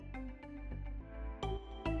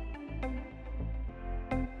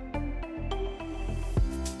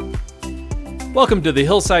Welcome to the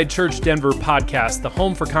Hillside Church Denver podcast, the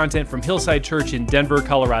home for content from Hillside Church in Denver,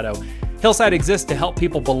 Colorado. Hillside exists to help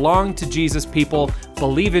people belong to Jesus, people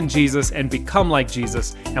believe in Jesus, and become like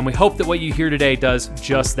Jesus. And we hope that what you hear today does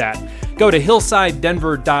just that. Go to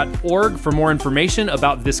hillsidedenver.org for more information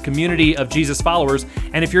about this community of Jesus followers.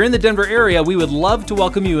 And if you're in the Denver area, we would love to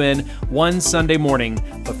welcome you in one Sunday morning.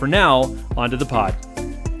 But for now, on to the pod.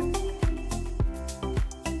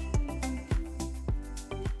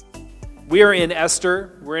 We are in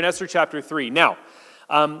Esther. We're in Esther chapter 3. Now,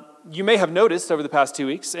 you may have noticed over the past 2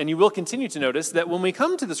 weeks, and you will continue to notice, that when we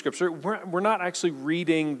come to the scripture, we're not actually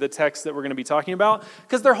reading the text that we're going to be talking about,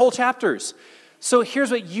 because they're whole chapters. So here's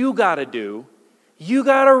what you got to do. You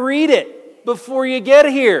got to read it before you get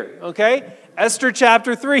here, okay? Esther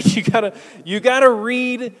chapter 3. You got to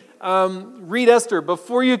read Esther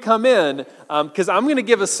before you come in, because I'm going to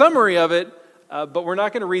give a summary of it, but we're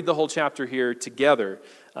not going to read the whole chapter here together.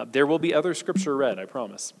 There will be other scripture read, I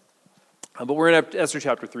promise. But we're in Esther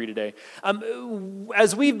chapter 3 today.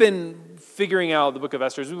 As we've been figuring out the book of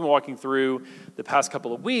Esther, as we've been walking through the past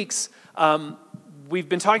couple of weeks, we've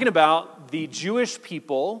been talking about the Jewish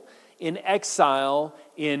people in exile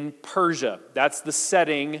in Persia. That's the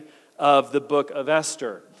setting of the book of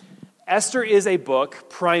Esther. Esther is a book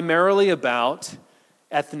primarily about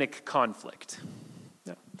ethnic conflict.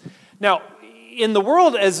 Now, in the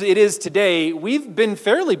world as it is today, we've been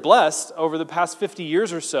fairly blessed over the past 50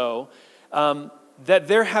 years or so that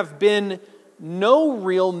there have been no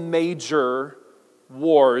real major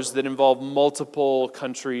wars that involve multiple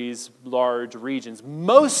countries, large regions.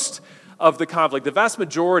 Most of the conflict, the vast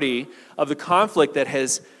majority of the conflict that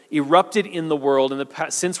has erupted in the world in the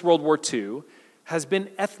past, since World War II has been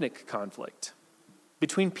ethnic conflict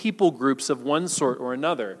between people groups of one sort or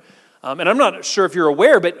another. And I'm not sure if you're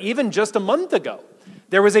aware, but even just a month ago,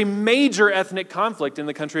 there was a major ethnic conflict in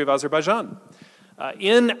the country of Azerbaijan.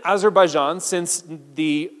 In Azerbaijan, since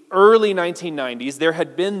the early 1990s, there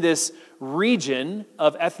had been this region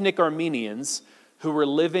of ethnic Armenians who were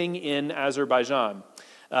living in Azerbaijan.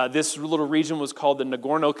 This little region was called the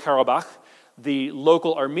Nagorno-Karabakh. The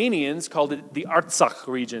local Armenians called it the Artsakh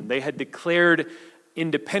region. They had declared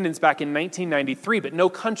independence back in 1993, but no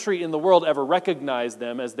country in the world ever recognized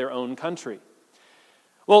them as their own country.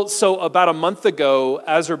 Well, so about a month ago,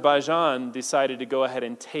 Azerbaijan decided to go ahead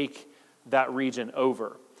and take that region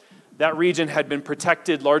over. That region had been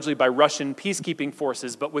protected largely by Russian peacekeeping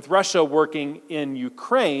forces, but with Russia working in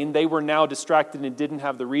Ukraine, they were now distracted and didn't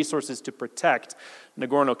have the resources to protect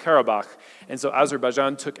Nagorno-Karabakh. And so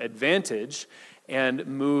Azerbaijan took advantage and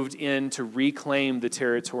moved in to reclaim the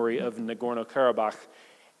territory of Nagorno-Karabakh.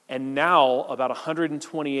 And now about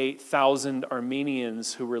 128,000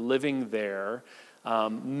 Armenians who were living there,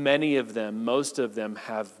 most of them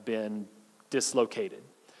have been dislocated,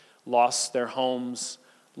 lost their homes,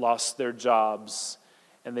 lost their jobs,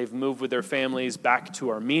 and they've moved with their families back to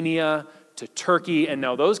Armenia, to Turkey, and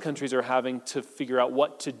now those countries are having to figure out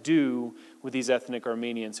what to do with these ethnic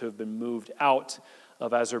Armenians who have been moved out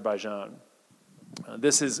of Azerbaijan.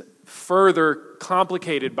 This is further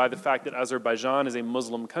complicated by the fact that Azerbaijan is a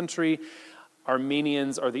Muslim country.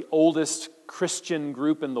 Armenians are the oldest Christian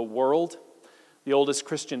group in the world, the oldest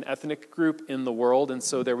Christian ethnic group in the world, and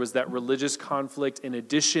so there was that religious conflict in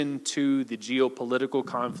addition to the geopolitical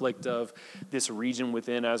conflict of this region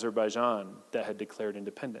within Azerbaijan that had declared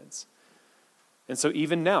independence. And so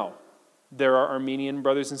even now, there are Armenian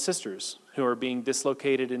brothers and sisters who are being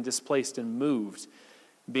dislocated and displaced and moved,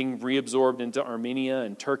 being reabsorbed into Armenia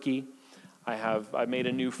and Turkey. I made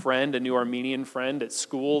a new Armenian friend at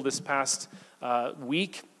school this past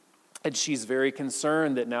week, and she's very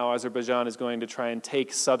concerned that now Azerbaijan is going to try and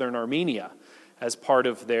take southern Armenia as part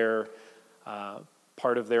of their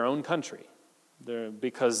own country,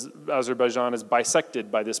 because Azerbaijan is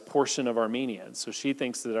bisected by this portion of Armenia. And so she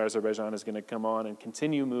thinks that Azerbaijan is going to come on and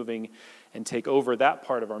continue moving and take over that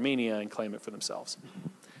part of Armenia and claim it for themselves.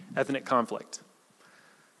 Ethnic conflict.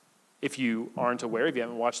 If you aren't aware, if you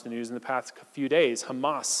haven't watched the news in the past few days,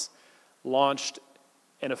 Hamas launched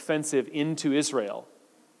an offensive into Israel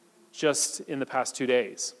just in the past 2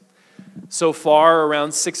 days. So far,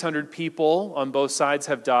 around 600 people on both sides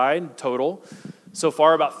have died total. So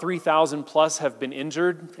far, about 3,000 plus have been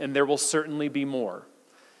injured, and there will certainly be more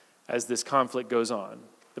as this conflict goes on.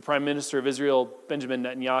 The Prime Minister of Israel, Benjamin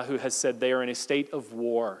Netanyahu, has said they are in a state of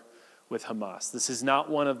war with Hamas. This is not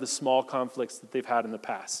one of the small conflicts that they've had in the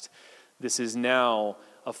past. This is now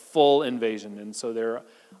a full invasion, and so they're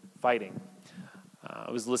fighting.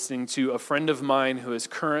 I was listening to a friend of mine who is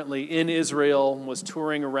currently in Israel, was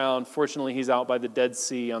touring around. Fortunately, he's out by the Dead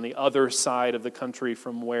Sea on the other side of the country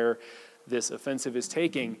from where this offensive is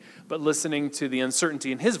taking, but listening to the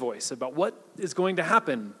uncertainty in his voice about what is going to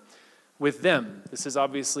happen with them. This is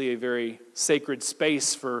obviously a very sacred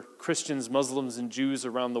space for Christians, Muslims, and Jews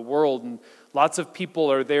around the world, and lots of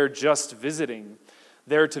people are there just visiting,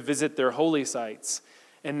 there to visit their holy sites,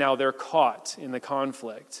 and now they're caught in the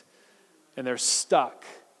conflict, and they're stuck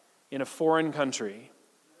in a foreign country.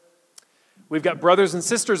 We've got brothers and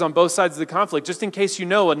sisters on both sides of the conflict. Just in case you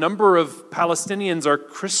know, a number of Palestinians are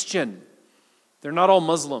Christian. They're not all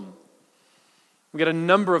Muslim. We've got a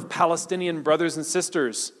number of Palestinian brothers and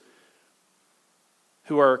sisters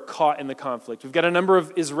who are caught in the conflict. We've got a number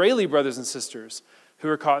of Israeli brothers and sisters who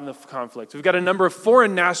are caught in the conflict. We've got a number of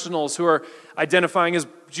foreign nationals who are identifying as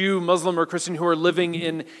Jew, Muslim, or Christian who are living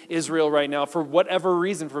in Israel right now for whatever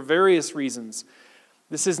reason, for various reasons.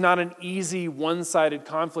 This is not an easy, one-sided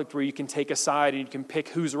conflict where you can take a side and you can pick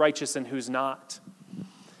who's righteous and who's not.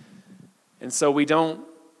 And so we don't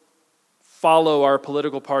follow our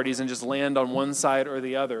political parties and just land on one side or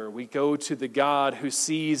the other. We go to the God who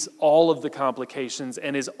sees all of the complications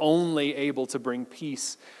and is only able to bring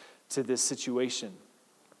peace to this situation.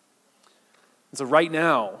 And so right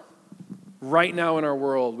now in our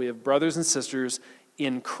world, we have brothers and sisters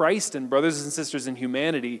in Christ and brothers and sisters in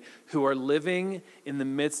humanity who are living in the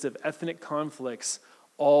midst of ethnic conflicts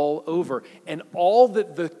all over. And all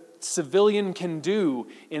that the civilian can do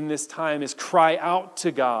in this time is cry out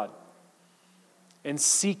to God and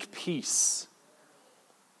seek peace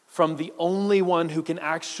from the only one who can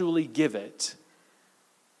actually give it,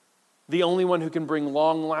 the only one who can bring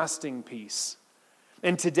long-lasting peace.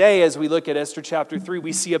 And today, as we look at Esther chapter 3,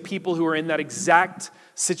 we see a people who are in that exact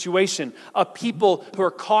situation, a people who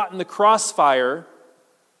are caught in the crossfire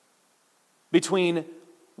between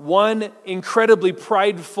one incredibly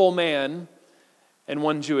prideful man and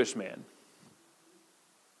one Jewish man.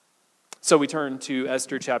 So we turn to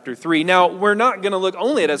Esther chapter 3. Now, we're not going to look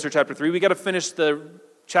only at Esther chapter 3. We got to finish the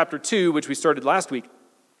chapter 2, which we started last week.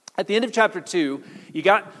 At the end of chapter 2, you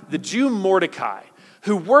got the Jew Mordecai,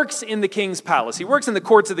 who works in the king's palace. He works in the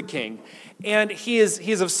courts of the king, and he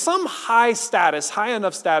is of some high status, high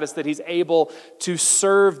enough status that he's able to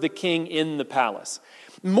serve the king in the palace.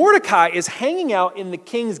 Mordecai is hanging out in the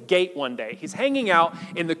king's gate one day. He's hanging out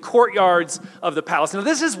in the courtyards of the palace. Now,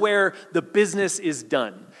 this is where the business is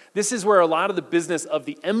done. This is where a lot of the business of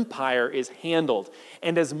the empire is handled.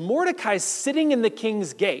 And as Mordecai's sitting in the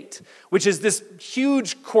king's gate, which is this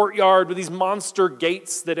huge courtyard with these monster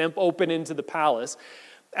gates that open into the palace,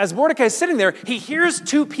 as Mordecai's sitting there, he hears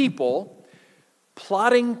two people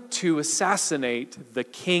plotting to assassinate the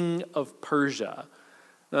king of Persia.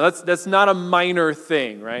 Now, that's not a minor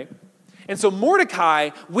thing, right? And so Mordecai,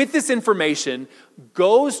 with this information,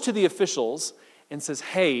 goes to the officials and says,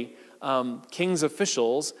 hey, king's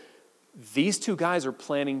officials, these two guys are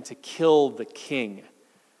planning to kill the king.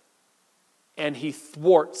 And he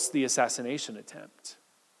thwarts the assassination attempt.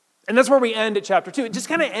 And that's where we end at chapter 2. It just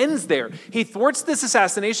kind of ends there. He thwarts this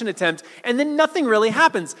assassination attempt, and then nothing really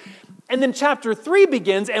happens. And then chapter 3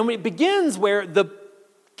 begins, and it begins where the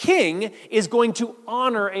king is going to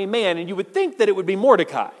honor a man. And you would think that it would be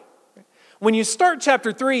Mordecai. When you start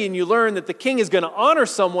chapter 3 and you learn that the king is going to honor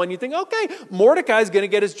someone, you think, okay, Mordecai's going to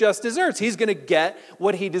get his just deserts. He's going to get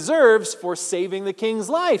what he deserves for saving the king's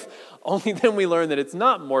life. Only then we learn that it's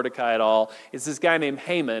not Mordecai at all. It's this guy named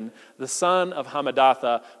Haman, the son of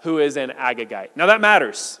Hammedatha, who is an Agagite. Now that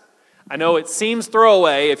matters. I know it seems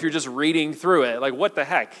throwaway if you're just reading through it. Like, what the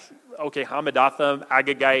heck? Okay, Hammedatha,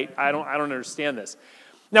 Agagite, I don't understand this.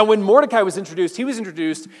 Now, when Mordecai was introduced, he was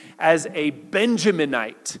introduced as a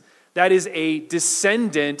Benjaminite. That is a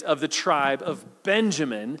descendant of the tribe of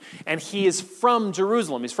Benjamin, and he is from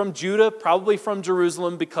Jerusalem. He's from Judah, probably from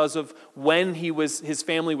Jerusalem because of when his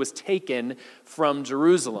family was taken from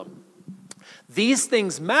Jerusalem. These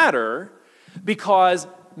things matter because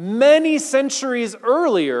many centuries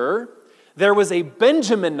earlier, there was a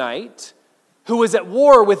Benjaminite who was at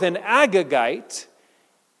war with an Agagite,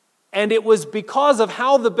 and it was because of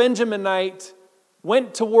how the Benjaminite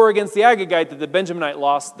went to war against the Agagite that the Benjaminite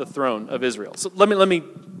lost the throne of Israel. So let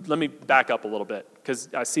me back up a little bit because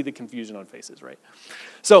I see the confusion on faces, right?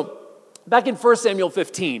 So back in 1 Samuel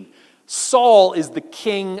 15, Saul is the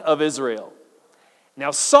king of Israel.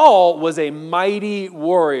 Now Saul was a mighty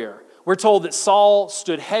warrior. We're told that Saul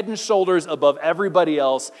stood head and shoulders above everybody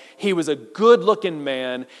else. He was a good-looking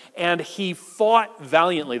man, and he fought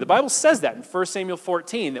valiantly. The Bible says that in 1 Samuel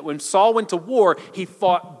 14, that when Saul went to war, he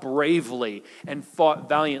fought bravely and fought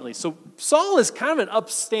valiantly. So Saul is kind of an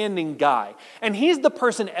upstanding guy, and he's the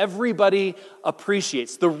person everybody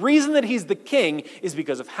appreciates. The reason that he's the king is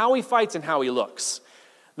because of how he fights and how he looks.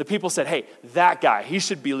 The people said, hey, that guy, he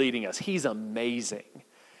should be leading us. He's amazing.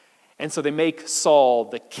 And so they make Saul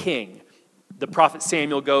the king. The prophet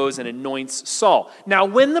Samuel goes and anoints Saul. Now,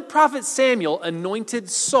 when the prophet Samuel anointed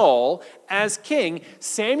Saul as king,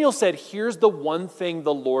 Samuel said, here's the one thing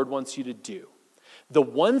the Lord wants you to do. The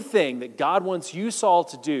one thing that God wants you, Saul,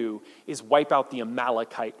 to do is wipe out the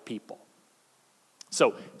Amalekite people.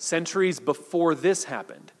 So, centuries before this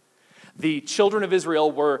happened, the children of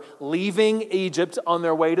Israel were leaving Egypt on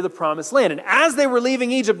their way to the promised land. And as they were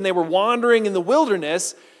leaving Egypt and they were wandering in the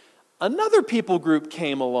wilderness, another people group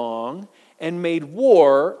came along and made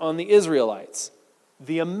war on the Israelites.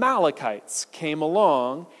 The Amalekites came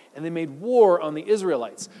along and they made war on the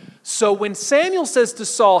Israelites. So when Samuel says to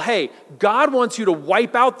Saul, hey, God wants you to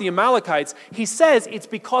wipe out the Amalekites, he says it's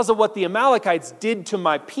because of what the Amalekites did to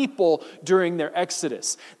my people during their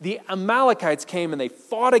exodus. The Amalekites came and they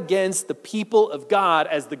fought against the people of God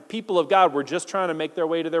as the people of God were just trying to make their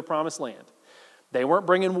way to their promised land. They weren't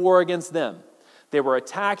bringing war against them. They were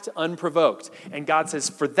attacked unprovoked. And God says,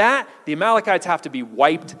 for that, the Amalekites have to be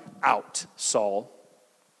wiped out, Saul.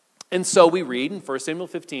 And so we read in 1 Samuel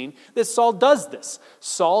 15 that Saul does this.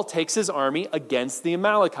 Saul takes his army against the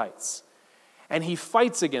Amalekites, and he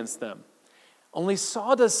fights against them. Only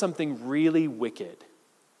Saul does something really wicked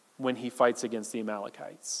when he fights against the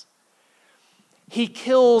Amalekites. He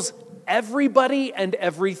kills everybody and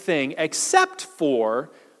everything except for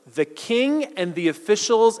the king and the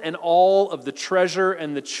officials and all of the treasure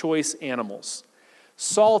and the choice animals.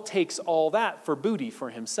 Saul takes all that for booty for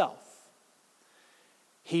himself.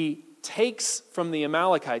 He takes from the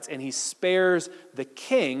Amalekites and he spares the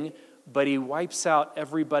king, but he wipes out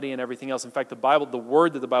everybody and everything else. In fact, the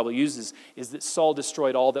word that the Bible uses is that Saul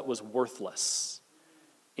destroyed all that was worthless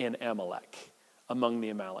in Amalek among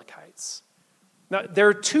the Amalekites. Now, there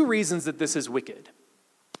are two reasons that this is wicked.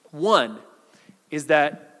 One is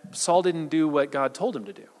that Saul didn't do what God told him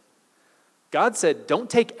to do. God said, don't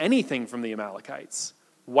take anything from the Amalekites.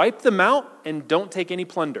 Wipe them out and don't take any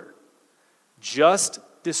plunder. Just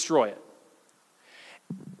destroy it.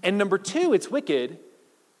 And number two, it's wicked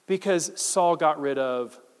because Saul got rid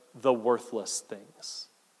of the worthless things,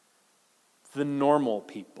 the normal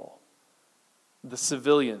people, the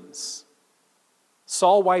civilians.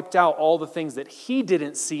 Saul wiped out all the things that he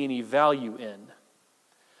didn't see any value in,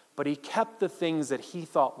 but he kept the things that he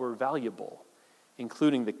thought were valuable,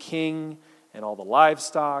 including the king and all the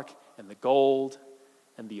livestock and the gold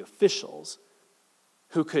and the officials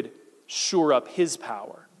who could shore up his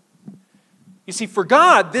power. You see, for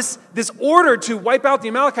God, this order to wipe out the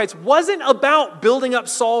Amalekites wasn't about building up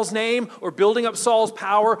Saul's name or building up Saul's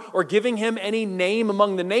power or giving him any name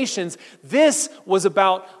among the nations. This was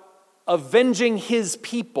about avenging his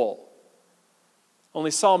people.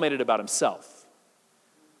 Only Saul made it about himself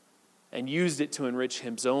and used it to enrich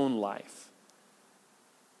his own life.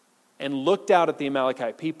 And looked out at the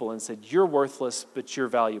Amalekite people and said, you're worthless, but you're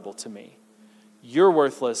valuable to me. You're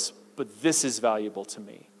worthless, but this is valuable to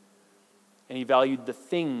me. And he valued the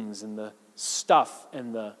things and the stuff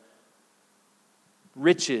and the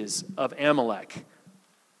riches of Amalek.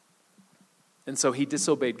 And so he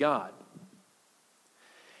disobeyed God.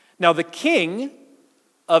 Now the king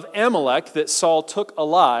of Amalek that Saul took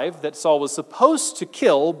alive, that Saul was supposed to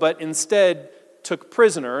kill, but instead took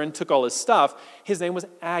prisoner and took all his stuff, his name was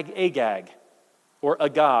Agag, or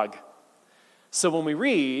Agag. So when we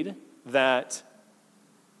read that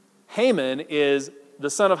Haman is the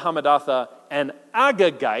son of Hammedatha and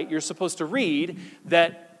Agagite, you're supposed to read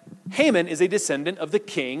that Haman is a descendant of the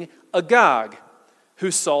king Agag,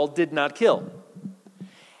 who Saul did not kill.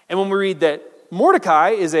 And when we read that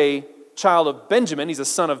Mordecai is a child of Benjamin, he's a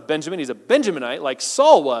son of Benjamin, he's a Benjaminite like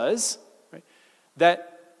Saul was, right?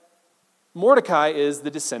 That Mordecai is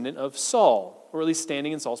the descendant of Saul, or at least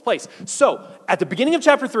standing in Saul's place. So, at the beginning of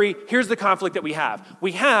chapter 3, here's the conflict that we have.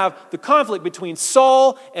 We have the conflict between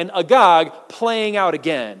Saul and Agag playing out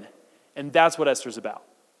again. And that's what Esther's about.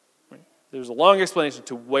 Right? There's a long explanation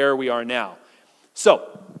to where we are now.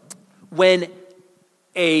 So, when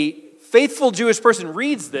a faithful Jewish person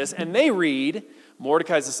reads this, and they read,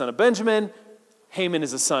 Mordecai is the son of Benjamin, Haman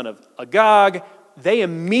is the son of Agag, they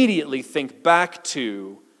immediately think back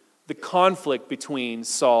to the conflict between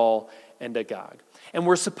Saul and Agag. And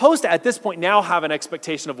we're supposed to, at this point, now have an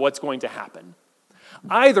expectation of what's going to happen.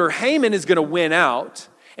 Either Haman is going to win out,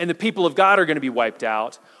 and the people of God are going to be wiped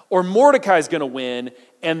out, or Mordecai is going to win,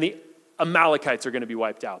 and the Amalekites are going to be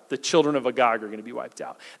wiped out. The children of Agag are going to be wiped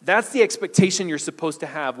out. That's the expectation you're supposed to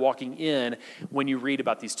have walking in when you read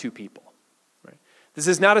about these two people. Right? This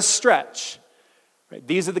is not a stretch. Right?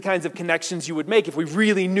 These are the kinds of connections you would make if we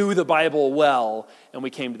really knew the Bible well and we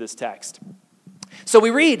came to this text. So we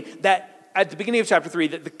read that at the beginning of chapter 3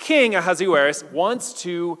 that the king, Ahasuerus, wants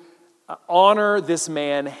to honor this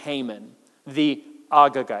man Haman, the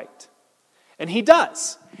Agagite. And he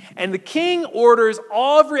does. And the king orders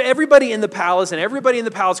everybody in the palace and everybody in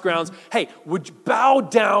the palace grounds, hey, would you bow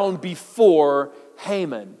down before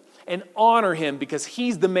Haman and honor him because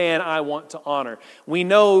he's the man I want to honor. We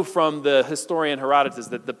know from the historian Herodotus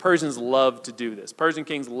that the Persians loved to do this. Persian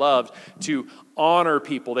kings loved to honor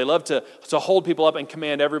people. They loved to hold people up and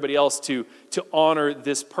command everybody else to honor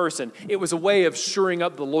this person. It was a way of shoring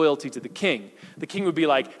up the loyalty to the king. The king would be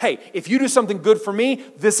like, hey, if you do something good for me,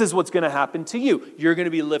 this is what's going to happen to you. You're going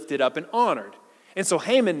to be lifted up and honored. And so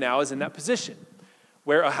Haman now is in that position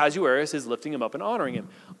where Ahasuerus is lifting him up and honoring him.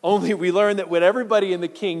 Only we learn that when everybody in the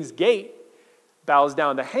king's gate bows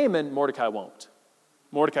down to Haman, Mordecai won't.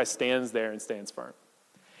 Mordecai stands there and stands firm.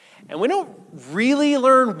 And we don't really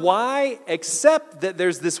learn why, except that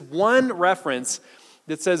there's this one reference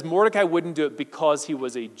that says Mordecai wouldn't do it because he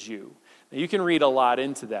was a Jew. Now you can read a lot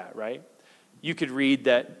into that, right? You could read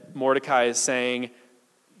that Mordecai is saying,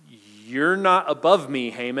 you're not above me,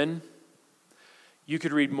 Haman. You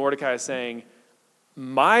could read Mordecai saying,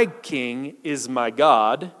 my king is my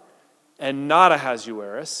God and not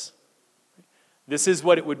Ahasuerus. This is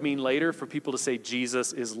what it would mean later for people to say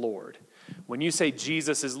Jesus is Lord. When you say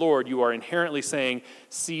Jesus is Lord, you are inherently saying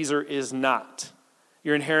Caesar is not.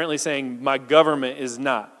 You're inherently saying my government is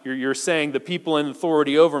not. You're saying the people in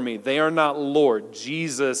authority over me, they are not Lord.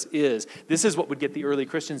 Jesus is. This is what would get the early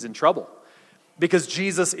Christians in trouble. Because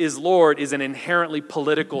Jesus is Lord is an inherently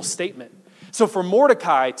political statement. So for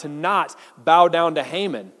Mordecai to not bow down to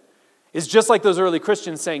Haman is just like those early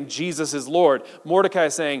Christians saying Jesus is Lord. Mordecai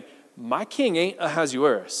is saying, my king ain't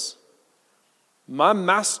Ahasuerus. My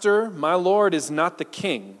master, my Lord is not the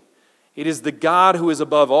king. It is the God who is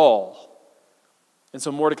above all. And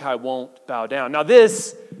so Mordecai won't bow down. Now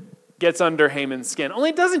this gets under Haman's skin. Only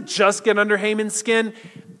it doesn't just get under Haman's skin.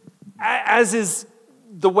 As is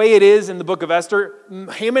the way it is in the book of Esther,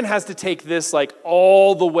 Haman has to take this like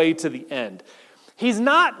all the way to the end. He's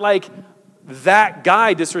not like, that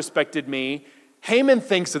guy disrespected me. Haman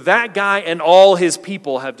thinks that guy and all his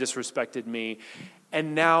people have disrespected me,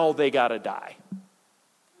 and now they gotta die.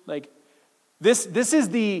 Like, this is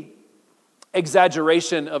the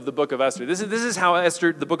exaggeration of the book of Esther. This is how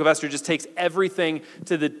the book of Esther just takes everything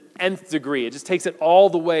to the nth degree. It just takes it all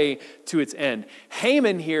the way to its end.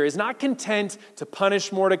 Haman here is not content to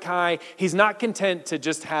punish Mordecai. He's not content to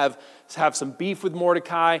just have some beef with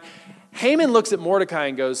Mordecai. Haman looks at Mordecai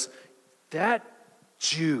and goes, that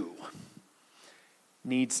Jew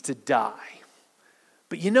needs to die.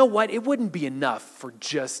 But you know what? It wouldn't be enough for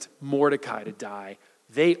just Mordecai to die.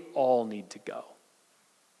 They all need to go.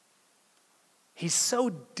 He's so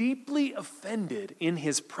deeply offended in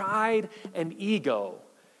his pride and ego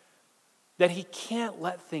that he can't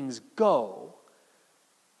let things go,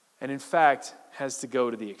 and in fact has to go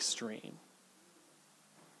to the extreme.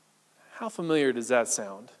 How familiar does that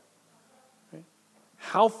sound? Right?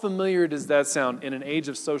 How familiar does that sound in an age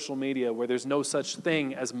of social media where there's no such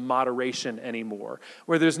thing as moderation anymore,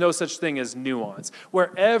 where there's no such thing as nuance,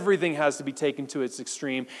 where everything has to be taken to its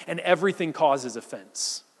extreme and everything causes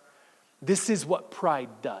offense? This is what pride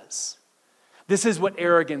does. This is what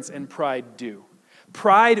arrogance and pride do.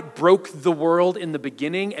 Pride broke the world in the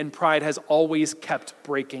beginning, and pride has always kept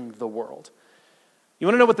breaking the world. You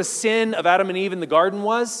want to know what the sin of Adam and Eve in the garden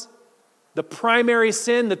was? The primary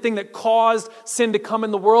sin, the thing that caused sin to come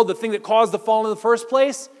in the world, the thing that caused the fall in the first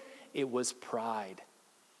place? It was pride.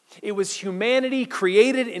 It was humanity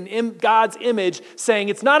created in God's image saying,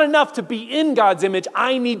 it's not enough to be in God's image,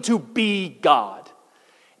 I need to be God.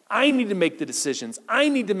 I need to make the decisions. I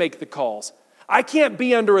need to make the calls. I can't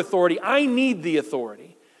be under authority. I need the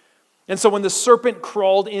authority. And so when the serpent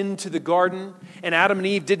crawled into the garden and Adam and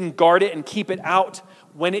Eve didn't guard it and keep it out,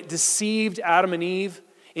 when it deceived Adam and Eve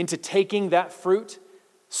into taking that fruit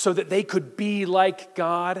so that they could be like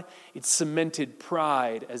God, it cemented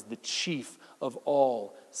pride as the chief of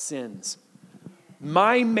all sins.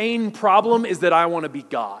 My main problem is that I want to be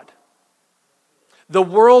God. The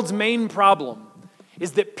world's main problem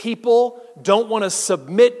is that people don't want to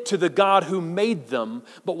submit to the God who made them,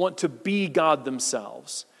 but want to be God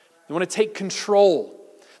themselves. They want to take control.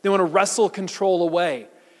 They want to wrestle control away.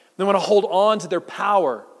 They want to hold on to their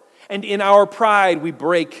power. And in our pride, we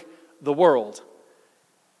break the world.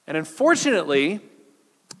 And unfortunately,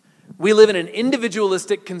 we live in an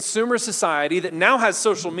individualistic consumer society that now has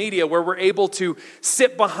social media where we're able to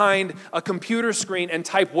sit behind a computer screen and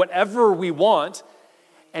type whatever we want.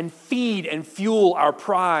 and feed and fuel our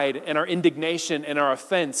pride and our indignation and our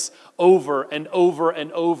offense over and over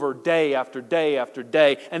and over, day after day after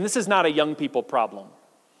day. And this is not a young people problem.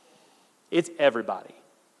 It's everybody.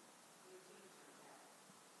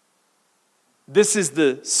 This is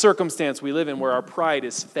the circumstance we live in where our pride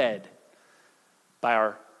is fed by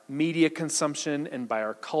our media consumption and by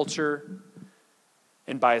our culture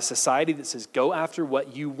and by a society that says, go after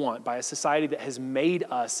what you want, by a society that has made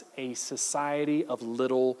us a society of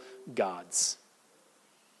little gods.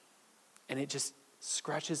 And it just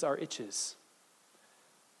scratches our itches.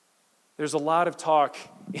 There's a lot of talk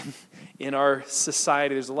in our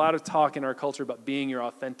society, there's a lot of talk in our culture about being your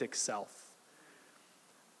authentic self.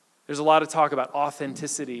 There's a lot of talk about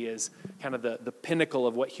authenticity as kind of the pinnacle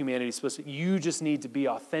of what humanity is supposed to be. You just need to be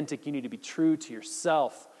authentic. You need to be true to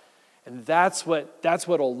yourself. And that's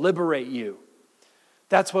what'll liberate you.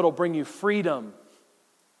 That's what'll bring you freedom.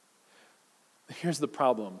 Here's the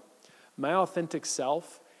problem. My authentic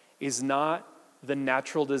self is not the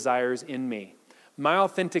natural desires in me. My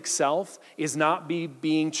authentic self is not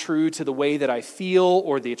being true to the way that I feel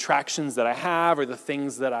or the attractions that I have or the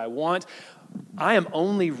things that I want. I am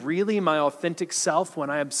only really my authentic self when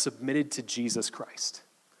I am submitted to Jesus Christ.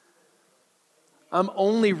 I'm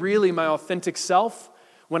only really my authentic self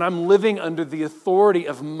when I'm living under the authority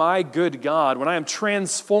of my good God, when I am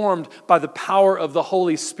transformed by the power of the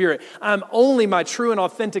Holy Spirit. I'm only my true and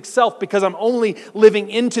authentic self because I'm only living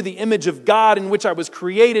into the image of God in which I was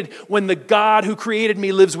created when the God who created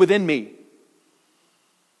me lives within me.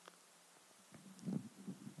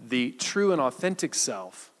 The true and authentic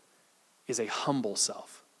self is a humble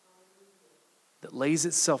self that lays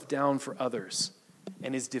itself down for others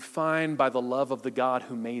and is defined by the love of the God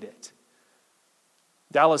who made it.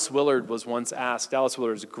 Dallas Willard was once asked, Dallas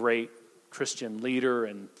Willard is a great Christian leader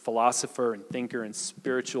and philosopher and thinker and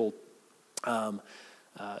spiritual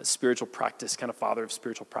practice, kind of father of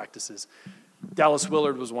spiritual practices. Dallas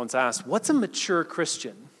Willard was once asked, what's a mature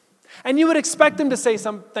Christian? And you would expect him to say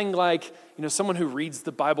something like, someone who reads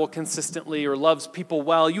the Bible consistently or loves people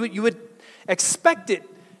well. You would expect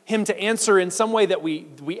him to answer in some way that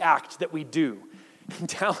we act, that we do. And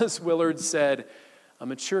Dallas Willard said, a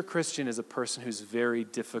mature Christian is a person who's very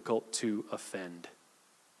difficult to offend.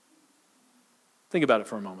 Think about it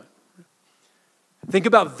for a moment. Think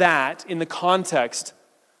about that in the context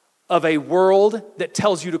of a world that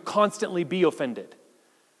tells you to constantly be offended.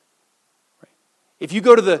 If you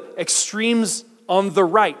go to the extremes on the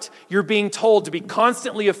right, you're being told to be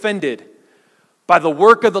constantly offended by the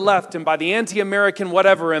work of the left and by the anti-American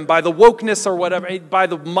whatever and by the wokeness or whatever, by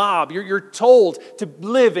the mob. You're told to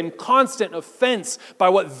live in constant offense by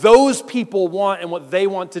what those people want and what they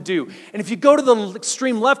want to do. And if you go to the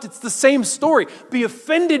extreme left, it's the same story. Be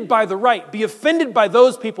offended by the right. Be offended by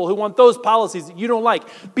those people who want those policies that you don't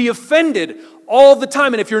like. Be offended all the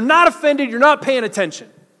time. And if you're not offended, you're not paying attention.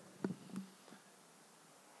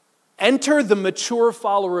 Enter the mature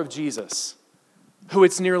follower of Jesus, who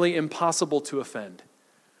it's nearly impossible to offend.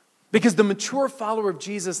 Because the mature follower of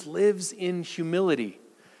Jesus lives in humility.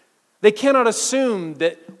 They cannot assume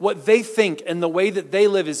that what they think and the way that they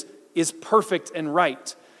live is perfect and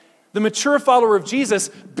right. The mature follower of Jesus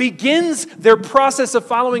begins their process of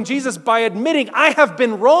following Jesus by admitting, I have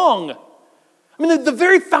been wrong. I mean, the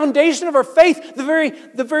very foundation of our faith,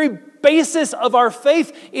 the very basis of our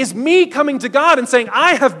faith is me coming to God and saying,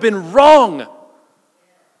 I have been wrong.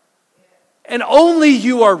 And only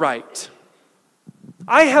you are right.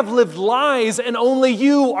 I have lived lies and only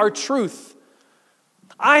you are truth.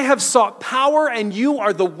 I have sought power and you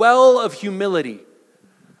are the well of humility.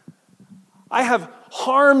 I have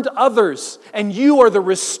harmed others and you are the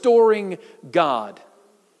restoring God.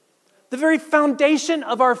 The very foundation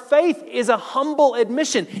of our faith is a humble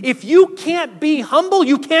admission. If you can't be humble,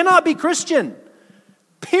 you cannot be Christian.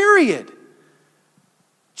 Period.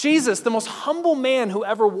 Jesus, the most humble man who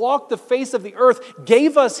ever walked the face of the earth,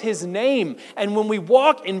 gave us his name. And when we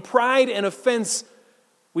walk in pride and offense,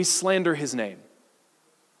 we slander his name.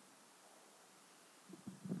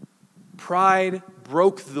 Pride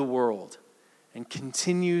broke the world and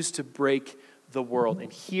continues to break the world.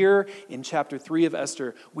 And here in chapter 3 of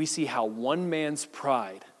Esther, we see how one man's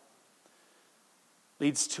pride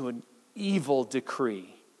leads to an evil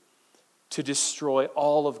decree to destroy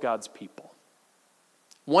all of God's people.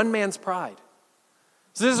 One man's pride.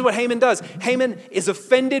 So this is what Haman does. Haman is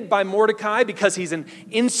offended by Mordecai because he's an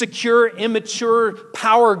insecure, immature,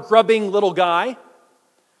 power-grubbing little guy.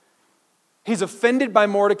 He's offended by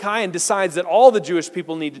Mordecai and decides that all the Jewish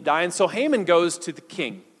people need to die. And so Haman goes to the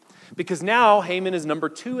king. Because now Haman is number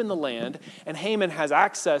 2 in the land, and Haman has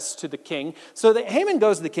access to the king. So that Haman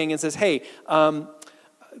goes to the king and says, hey,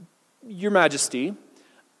 Your Majesty,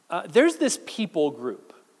 there's this people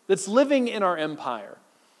group that's living in our empire,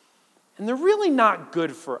 and they're really not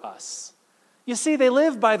good for us. You see, they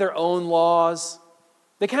live by their own laws,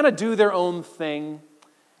 they kind of do their own thing,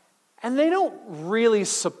 and they don't really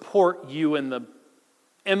support you and the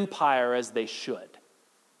empire as they should.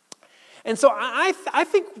 And so I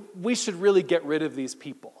think we should really get rid of these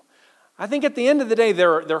people. I think at the end of the day,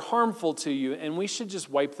 they're harmful to you, and we should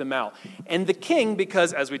just wipe them out. And the king,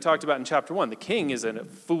 because as we talked about in chapter 1, the king is a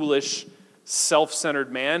foolish,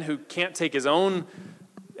 self-centered man who can't take his own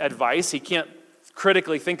advice. He can't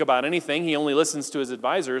critically think about anything. He only listens to his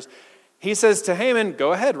advisors. He says to Haman,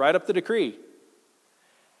 go ahead, write up the decree.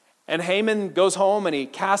 And Haman goes home and he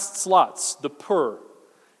casts lots, the pur.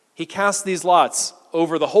 He casts these lots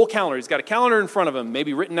over the whole calendar. He's got a calendar in front of him,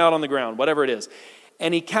 maybe written out on the ground, whatever it is.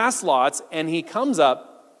 And he casts lots, and he comes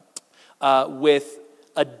up with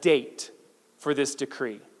a date for this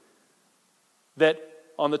decree. That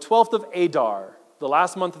on the 12th of Adar, the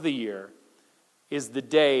last month of the year, is the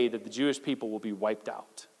day that the Jewish people will be wiped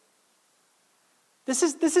out. This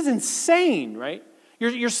is insane, right?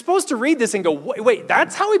 You're supposed to read this and go, wait,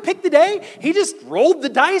 that's how he picked the day? He just rolled the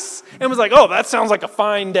dice and was like, oh, that sounds like a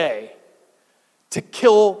fine day to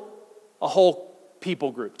kill a whole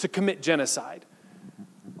people group, to commit genocide.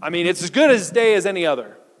 I mean, it's as good a day as any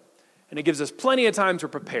other. And it gives us plenty of time to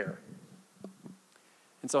prepare.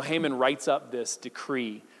 And so Haman writes up this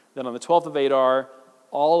decree that on the 12th of Adar,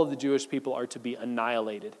 all of the Jewish people are to be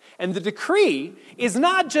annihilated. And the decree is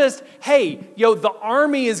not just, hey, the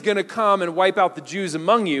army is going to come and wipe out the Jews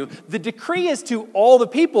among you. The decree is to all the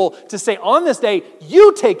people to say, on this day,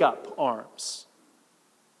 you take up arms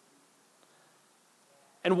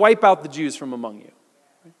and wipe out the Jews from among you.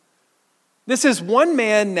 This is one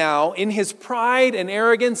man now, in his pride and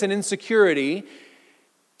arrogance and insecurity,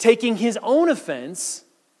 taking his own offense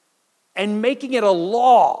and making it a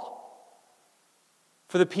law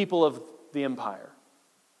for the people of the empire.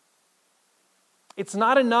 It's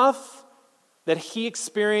not enough that he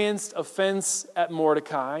experienced offense at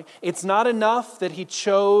Mordecai. It's not enough that he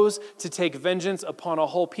chose to take vengeance upon a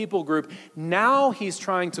whole people group. Now he's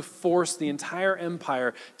trying to force the entire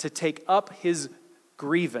empire to take up his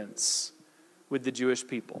grievance with the Jewish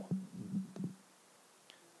people.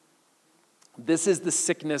 This is the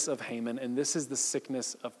sickness of Haman, and this is the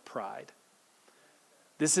sickness of pride.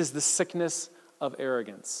 This is the sickness of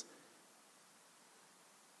arrogance.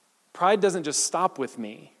 Pride doesn't just stop with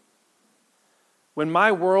me. When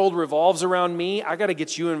my world revolves around me, I got to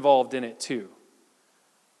get you involved in it too.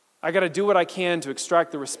 I got to do what I can to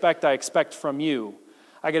extract the respect I expect from you.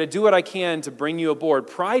 I got to do what I can to bring you aboard.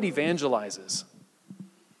 Pride evangelizes.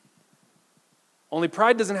 Only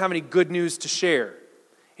pride doesn't have any good news to share.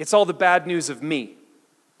 It's all the bad news of me.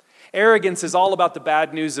 Arrogance is all about the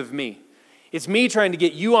bad news of me. It's me trying to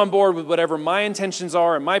get you on board with whatever my intentions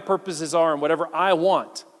are and my purposes are and whatever I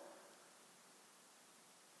want.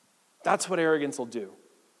 That's what arrogance will do.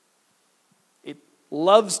 It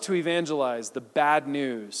loves to evangelize the bad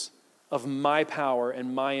news of my power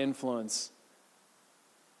and my influence.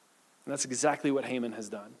 And that's exactly what Haman has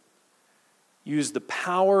done. Use the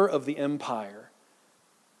power of the empire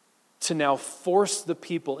to now force the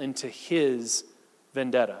people into his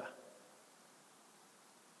vendetta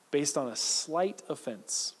based on a slight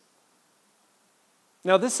offense.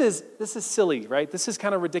 Now this is silly, right? This is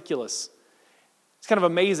kind of ridiculous. It's kind of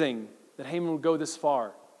amazing that Haman would go this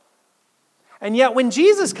far. And yet when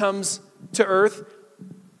Jesus comes to earth,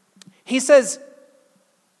 he says,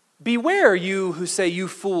 beware you who say you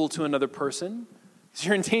fool to another person, because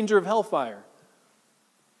you're in danger of hellfire.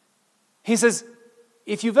 He says,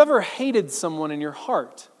 if you've ever hated someone in your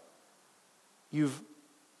heart, you've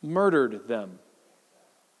murdered them.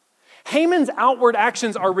 Haman's outward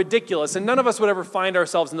actions are ridiculous, and none of us would ever find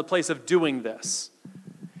ourselves in the place of doing this.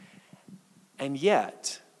 And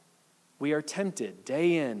yet, we are tempted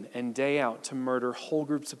day in and day out to murder whole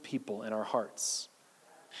groups of people in our hearts.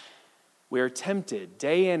 We are tempted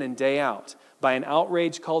day in and day out by an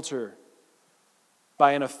outraged culture,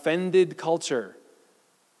 by an offended culture,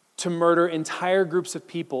 to murder entire groups of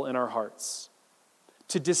people in our hearts,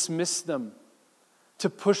 to dismiss them, to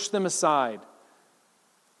push them aside,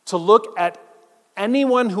 to look at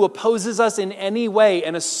anyone who opposes us in any way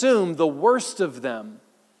and assume the worst of them,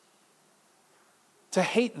 to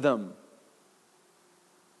hate them.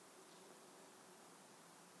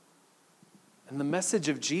 And the message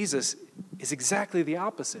of Jesus is exactly the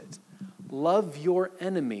opposite. Love your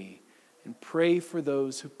enemy and pray for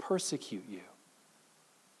those who persecute you.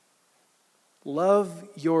 Love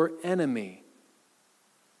your enemy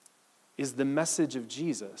is the message of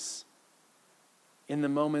Jesus in the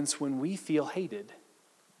moments when we feel hated.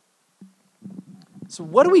 So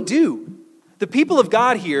what do? The people of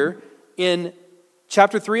God here in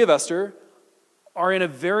chapter 3 of Esther are in a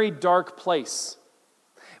very dark place.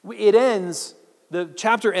 The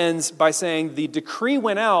chapter ends by saying the decree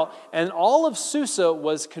went out and all of Susa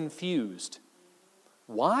was confused.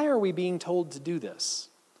 Why are we being told to do this?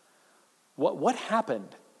 What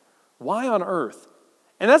happened? Why on earth?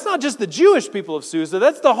 And that's not just the Jewish people of Susa,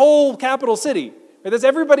 that's the whole capital city. That's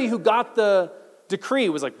everybody who got the decree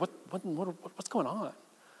was like, what's going on?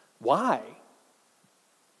 Why?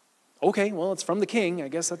 Okay, well, it's from the king. I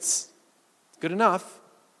guess that's good enough.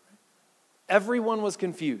 Everyone was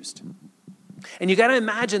confused. And you got to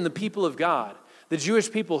imagine the people of God, the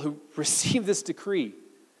Jewish people who received this decree,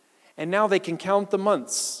 and now they can count the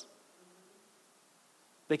months.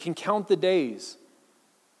 They can count the days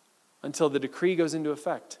until the decree goes into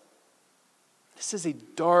effect. This is a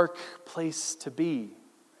dark place to be.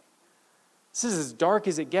 This is as dark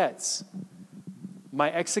as it gets.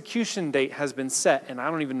 My execution date has been set, and I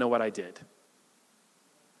don't even know what I did.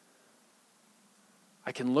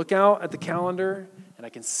 I can look out at the calendar, and I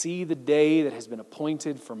can see the day that has been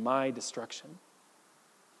appointed for my destruction.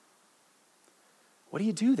 What do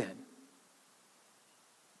you do then?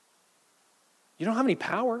 You don't have any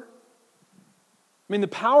power. I mean, the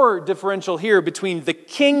power differential here between the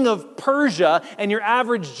king of Persia and your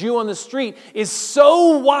average Jew on the street is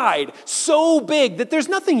so wide, so big, that there's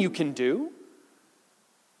nothing you can do.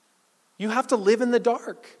 You have to live in the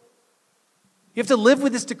dark. You have to live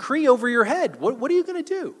with this decree over your head. What are you going to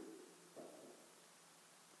do?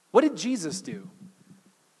 What did Jesus do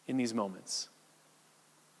in these moments?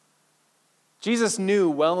 Jesus knew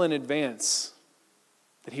well in advance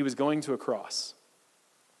that he was going to a cross.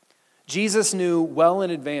 Jesus knew well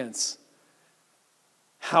in advance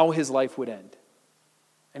how his life would end.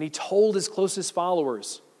 And he told his closest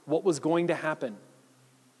followers what was going to happen.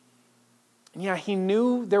 And yeah, he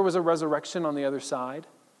knew there was a resurrection on the other side.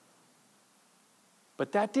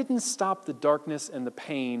 But that didn't stop the darkness and the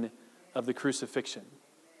pain of the crucifixion.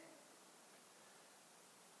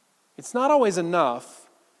 It's not always enough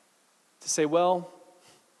to say, well,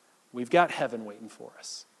 we've got heaven waiting for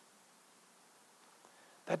us.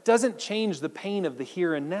 That doesn't change the pain of the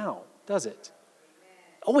here and now, does it?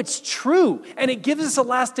 Oh, it's true. And it gives us a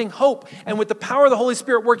lasting hope. And with the power of the Holy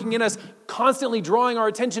Spirit working in us, constantly drawing our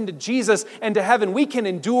attention to Jesus and to heaven, we can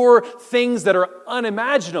endure things that are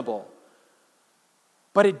unimaginable.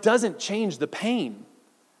 But it doesn't change the pain.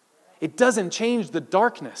 It doesn't change the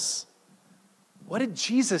darkness. What did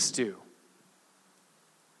Jesus do?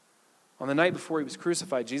 On the night before he was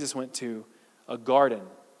crucified, Jesus went to a garden.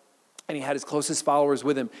 And he had his closest followers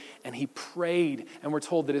with him. And he prayed. And we're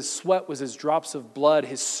told that his sweat was as drops of blood.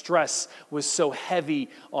 His stress was so heavy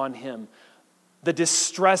on him. The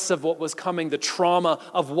distress of what was coming, the trauma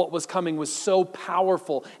of what was coming was so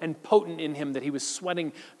powerful and potent in him that he was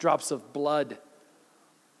sweating drops of blood.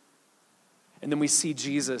 And then we see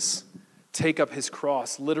Jesus take up his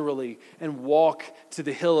cross, literally, and walk to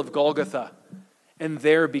the hill of Golgotha, and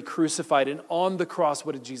there be crucified. And on the cross,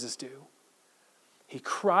 what did Jesus do? He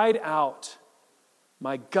cried out,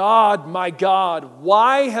 my God,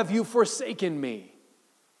 why have you forsaken me?"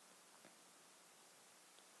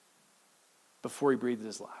 Before he breathed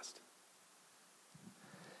his last.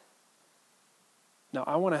 Now,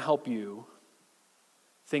 I want to help you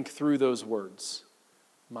think through those words.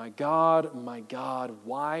 My God,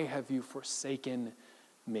 why have you forsaken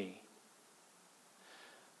me?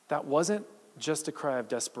 That wasn't just a cry of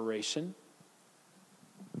desperation.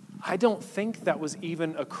 I don't think that was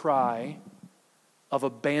even a cry of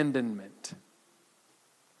abandonment.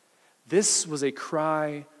 This was a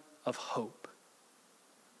cry of hope.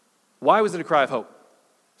 Why was it a cry of hope?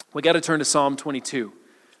 We got to turn to Psalm 22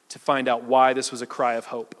 to find out why this was a cry of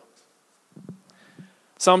hope.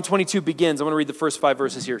 Psalm 22 begins, I want to read the first 5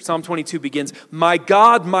 verses here. Psalm 22 begins, my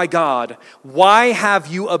God, why have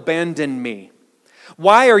you abandoned me?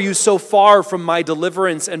 Why are you so far from my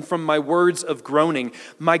deliverance and from my words of groaning?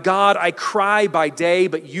 My God, I cry by day,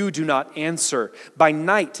 but you do not answer. By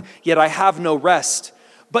night, yet I have no rest.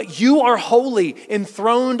 But you are holy,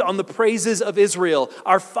 enthroned on the praises of Israel.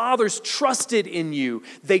 Our fathers trusted in you.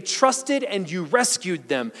 They trusted and you rescued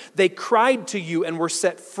them. They cried to you and were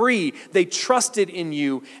set free. They trusted in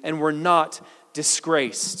you and were not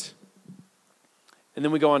disgraced. And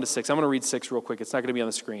then we go on to 6. I'm going to read 6 real quick. It's not going to be on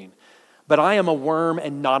the screen. But I am a worm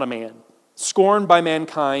and not a man, scorned by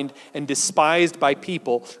mankind and despised by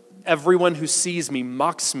people. Everyone who sees me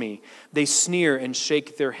mocks me. They sneer and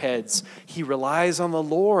shake their heads. He relies on the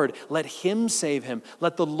Lord. Let him save him.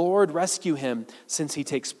 Let the Lord rescue him, since he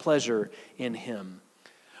takes pleasure in him.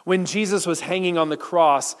 when Jesus was hanging on the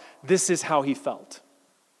cross, this is how he felt.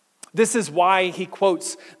 This is why he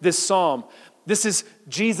quotes this psalm. This is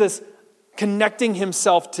Jesus connecting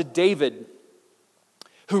himself to David,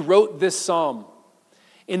 who wrote this psalm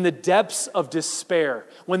in the depths of despair,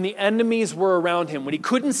 when the enemies were around him, when he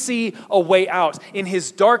couldn't see a way out. In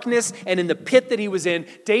his darkness and in the pit that he was in,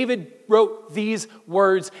 David wrote these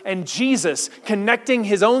words, and Jesus, connecting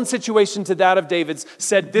his own situation to that of David's,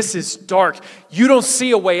 said, "This is dark. You don't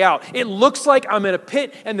see a way out. It looks like I'm in a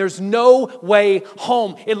pit and there's no way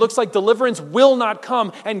home. It looks like deliverance will not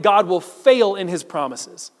come and God will fail in his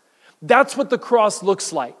promises." That's what the cross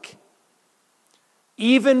looks like,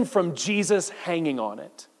 even from Jesus hanging on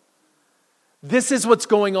it. This is what's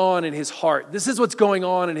going on in his heart. This is what's going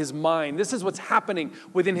on in his mind. This is what's happening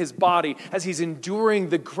within his body as he's enduring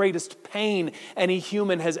the greatest pain any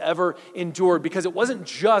human has ever endured. Because it wasn't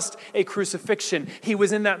just a crucifixion. He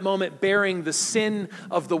was in that moment bearing the sin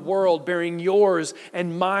of the world, bearing yours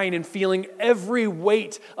and mine, and feeling every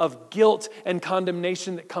weight of guilt and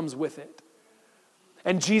condemnation that comes with it.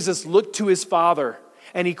 And Jesus looked to his Father,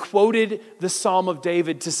 and he quoted the Psalm of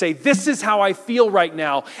David to say, "This is how I feel right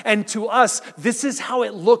now." And to us, this is how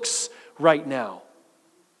it looks right now.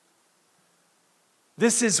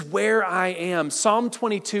 This is where I am. Psalm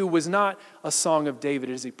 22 was not a song of David.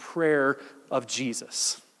 It is a prayer of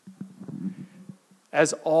Jesus,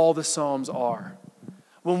 as all the Psalms are.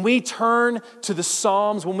 When we turn to the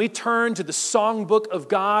Psalms, when we turn to the songbook of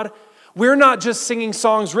God, we're not just singing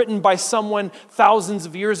songs written by someone thousands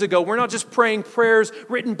of years ago. We're not just praying prayers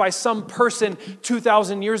written by some person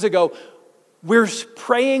 2,000 years ago. We're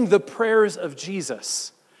praying the prayers of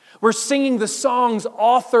Jesus. We're singing the songs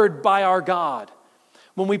authored by our God.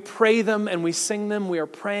 When we pray them and we sing them, we are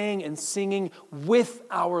praying and singing with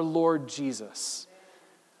our Lord Jesus,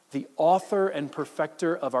 the author and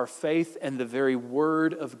perfecter of our faith and the very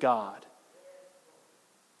Word of God,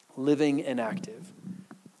 living and active.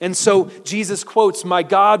 And so Jesus quotes, my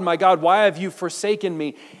God, why have you forsaken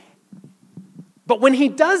me?" But when he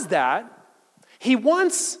does that, he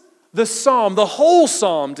wants the psalm, the whole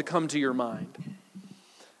psalm, to come to your mind.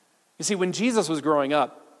 You see, when Jesus was growing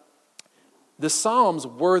up, the Psalms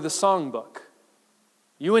were the songbook.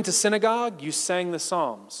 You went to synagogue, you sang the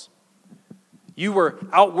Psalms. You were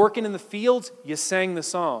out working in the fields, you sang the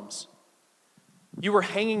Psalms. You were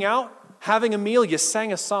hanging out, having a meal, you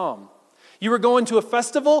sang a psalm. You were going to a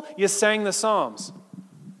festival, you sang the Psalms.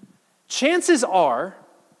 Chances are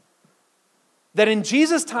that in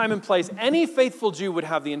Jesus' time and place, any faithful Jew would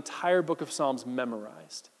have the entire book of Psalms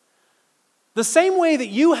memorized. The same way that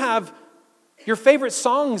you have your favorite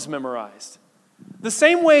songs memorized. The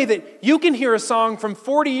same way that you can hear a song from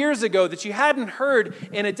 40 years ago that you hadn't heard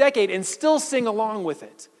in a decade and still sing along with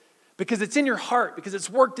it. Because it's in your heart, because it's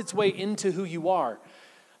worked its way into who you are.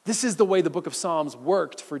 This is the way the book of Psalms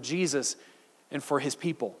worked for Jesus and for his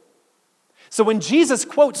people. So when Jesus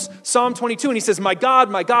quotes Psalm 22 and he says, my God,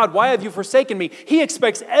 why have you forsaken me?" He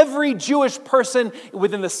expects every Jewish person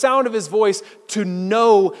within the sound of his voice to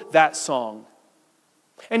know that song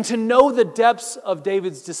and to know the depths of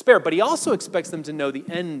David's despair. But he also expects them to know the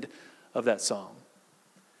end of that song.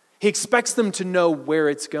 He expects them to know where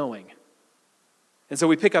it's going. And so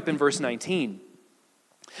we pick up in verse 19.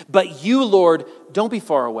 "But you, Lord, don't be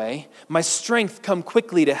far away. My strength, come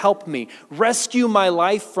quickly to help me. Rescue my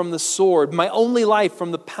life from the sword, my only life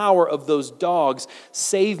from the power of those dogs.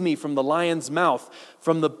 Save me from the lion's mouth,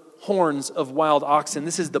 from the horns of wild oxen."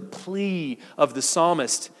 This is the plea of the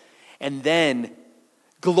psalmist. And then,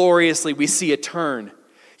 gloriously, we see a turn.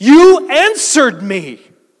 "You answered me.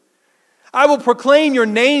 I will proclaim your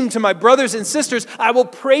name to my brothers and sisters. I will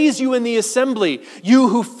praise you in the assembly. You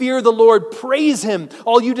who fear the Lord, praise him.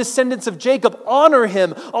 All you descendants of Jacob, honor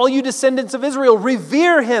him. All you descendants of Israel,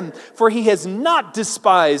 revere him. For he has not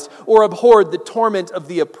despised or abhorred the torment of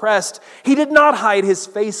the oppressed. He did not hide his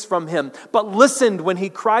face from him, but listened when he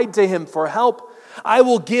cried to him for help. I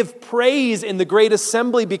will give praise in the great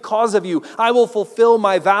assembly because of you. I will fulfill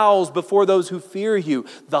my vows before those who fear you.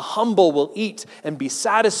 The humble will eat and be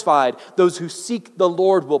satisfied. Those who seek the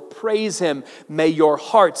Lord will praise him. May your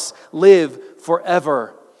hearts live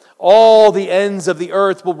forever. All the ends of the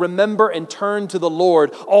earth will remember and turn to the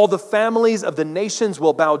Lord. All the families of the nations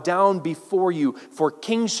will bow down before you, for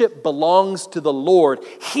kingship belongs to the Lord.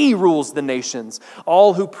 He rules the nations.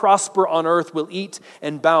 All who prosper on earth will eat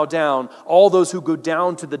and bow down. All those who go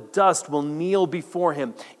down to the dust will kneel before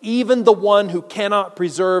him, even the one who cannot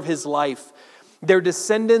preserve his life. Their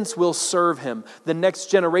descendants will serve him. The next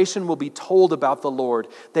generation will be told about the Lord.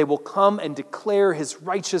 They will come and declare his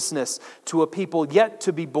righteousness to a people yet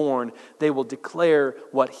to be born. They will declare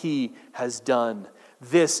what he has done.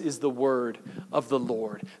 This is the word of the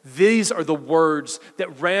Lord. These are the words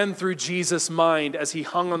that ran through Jesus' mind as he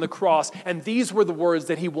hung on the cross. And these were the words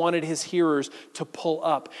that he wanted his hearers to pull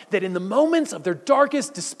up. That in the moments of their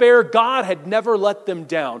darkest despair, God had never let them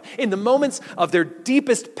down. In the moments of their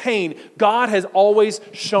deepest pain, God has always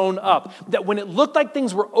shown up. That when it looked like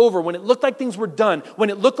things were over, when it looked like things were done, when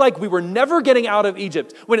it looked like we were never getting out of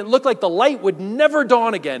Egypt, when it looked like the light would never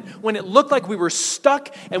dawn again, when it looked like we were stuck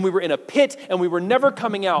and we were in a pit and we were never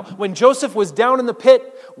coming out, when Joseph was down in the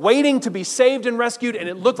pit waiting to be saved and rescued and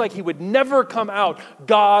it looked like he would never come out,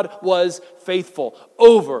 God was faithful.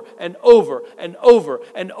 Over and over and over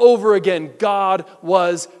and over again, God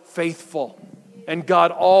was faithful. And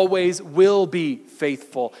God always will be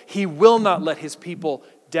faithful. He will not let his people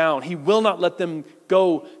down. He will not let them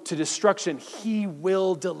go to destruction. He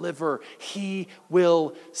will deliver. He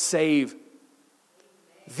will save.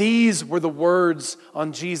 These were the words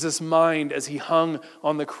on Jesus' mind as he hung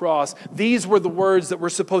on the cross. These were the words that were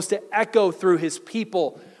supposed to echo through his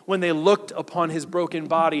people when they looked upon his broken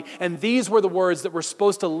body. And these were the words that were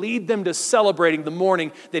supposed to lead them to celebrating the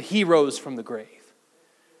morning that he rose from the grave.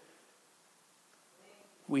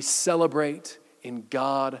 We celebrate in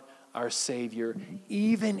God our Savior,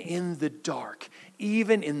 even in the dark,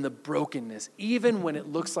 even in the brokenness, even when it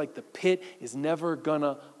looks like the pit is never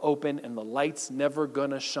gonna open and the light's never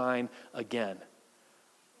gonna shine again.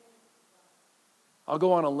 I'll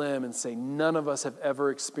go on a limb and say none of us have ever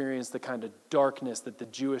experienced the kind of darkness that the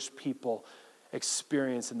Jewish people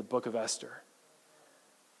experience in the book of Esther.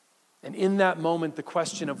 And in that moment, the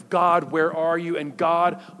question of God, where are you? And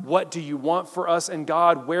God, what do you want for us? And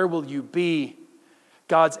God, where will you be?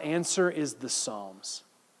 God's answer is the Psalms.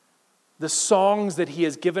 The songs that he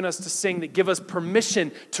has given us to sing that give us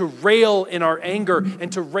permission to rail in our anger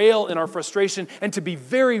and to rail in our frustration and to be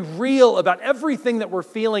very real about everything that we're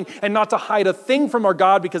feeling and not to hide a thing from our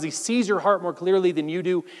God because he sees your heart more clearly than you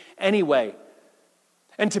do anyway.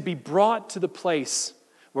 And to be brought to the place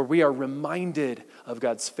where we are reminded of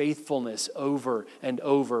God's faithfulness over and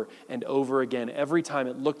over and over again. Every time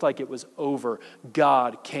it looked like it was over,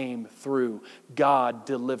 God came through. God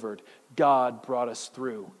delivered. God brought us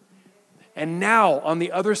through. And now, on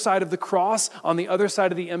the other side of the cross, on the other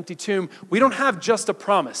side of the empty tomb, we don't have just a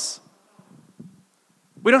promise.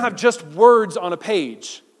 We don't have just words on a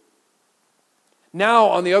page. Now,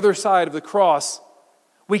 on the other side of the cross,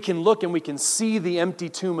 we can look and we can see the empty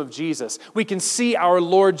tomb of Jesus. We can see our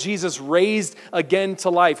Lord Jesus raised again to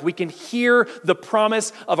life. We can hear the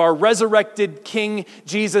promise of our resurrected King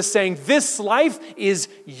Jesus saying, this life is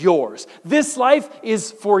yours. This life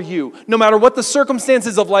is for you. No matter what the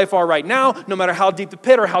circumstances of life are right now, no matter how deep the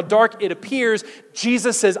pit or how dark it appears,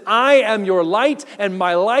 Jesus says, I am your light and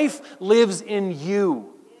my life lives in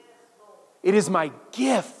you. It is my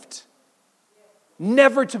gift,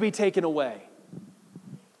 never to be taken away.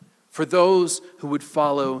 For those who would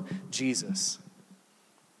follow Jesus.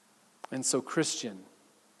 And so, Christian,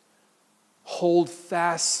 hold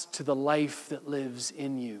fast to the life that lives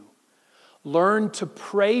in you. Learn to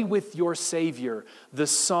pray with your Savior the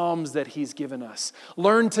psalms that he's given us.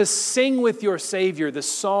 Learn to sing with your Savior the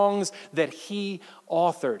songs that he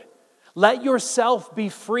authored. Let yourself be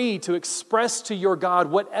free to express to your God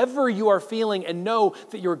whatever you are feeling and know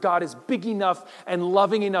that your God is big enough and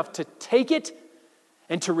loving enough to take it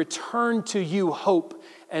and to return to you hope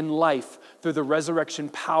and life through the resurrection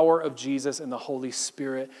power of Jesus and the Holy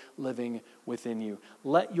Spirit living within you.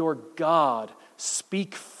 Let your God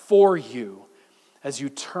speak for you as you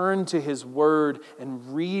turn to his word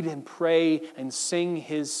and read and pray and sing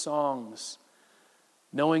his songs,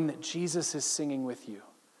 knowing that Jesus is singing with you,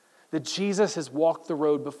 that Jesus has walked the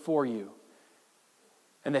road before you,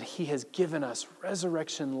 and that he has given us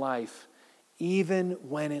resurrection life even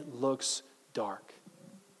when it looks dark.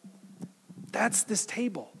 That's this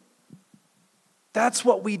table. That's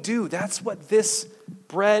what we do. That's what this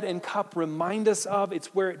bread and cup remind us of.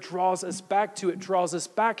 It's where it draws us back to. It draws us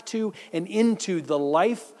back to and into the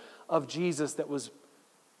life of Jesus that was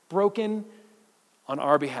broken on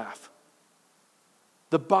our behalf.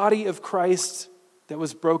 The body of Christ that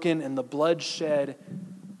was broken and the blood shed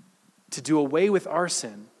to do away with our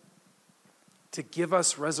sin, to give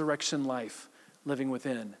us resurrection life living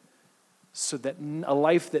within. So that a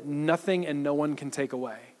life that nothing and no one can take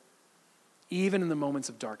away, even in the moments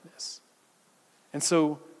of darkness. And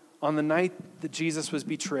so, on the night that Jesus was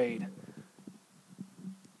betrayed,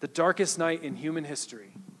 the darkest night in human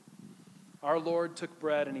history, our Lord took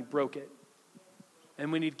bread and he broke it.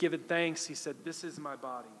 And when he'd given thanks, he said, this is my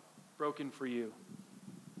body, broken for you.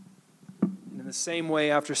 And in the same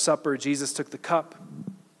way, after supper, Jesus took the cup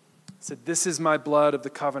said, "This is my blood of the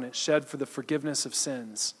covenant shed for the forgiveness of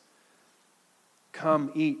sins.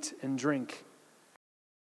 Come, eat and drink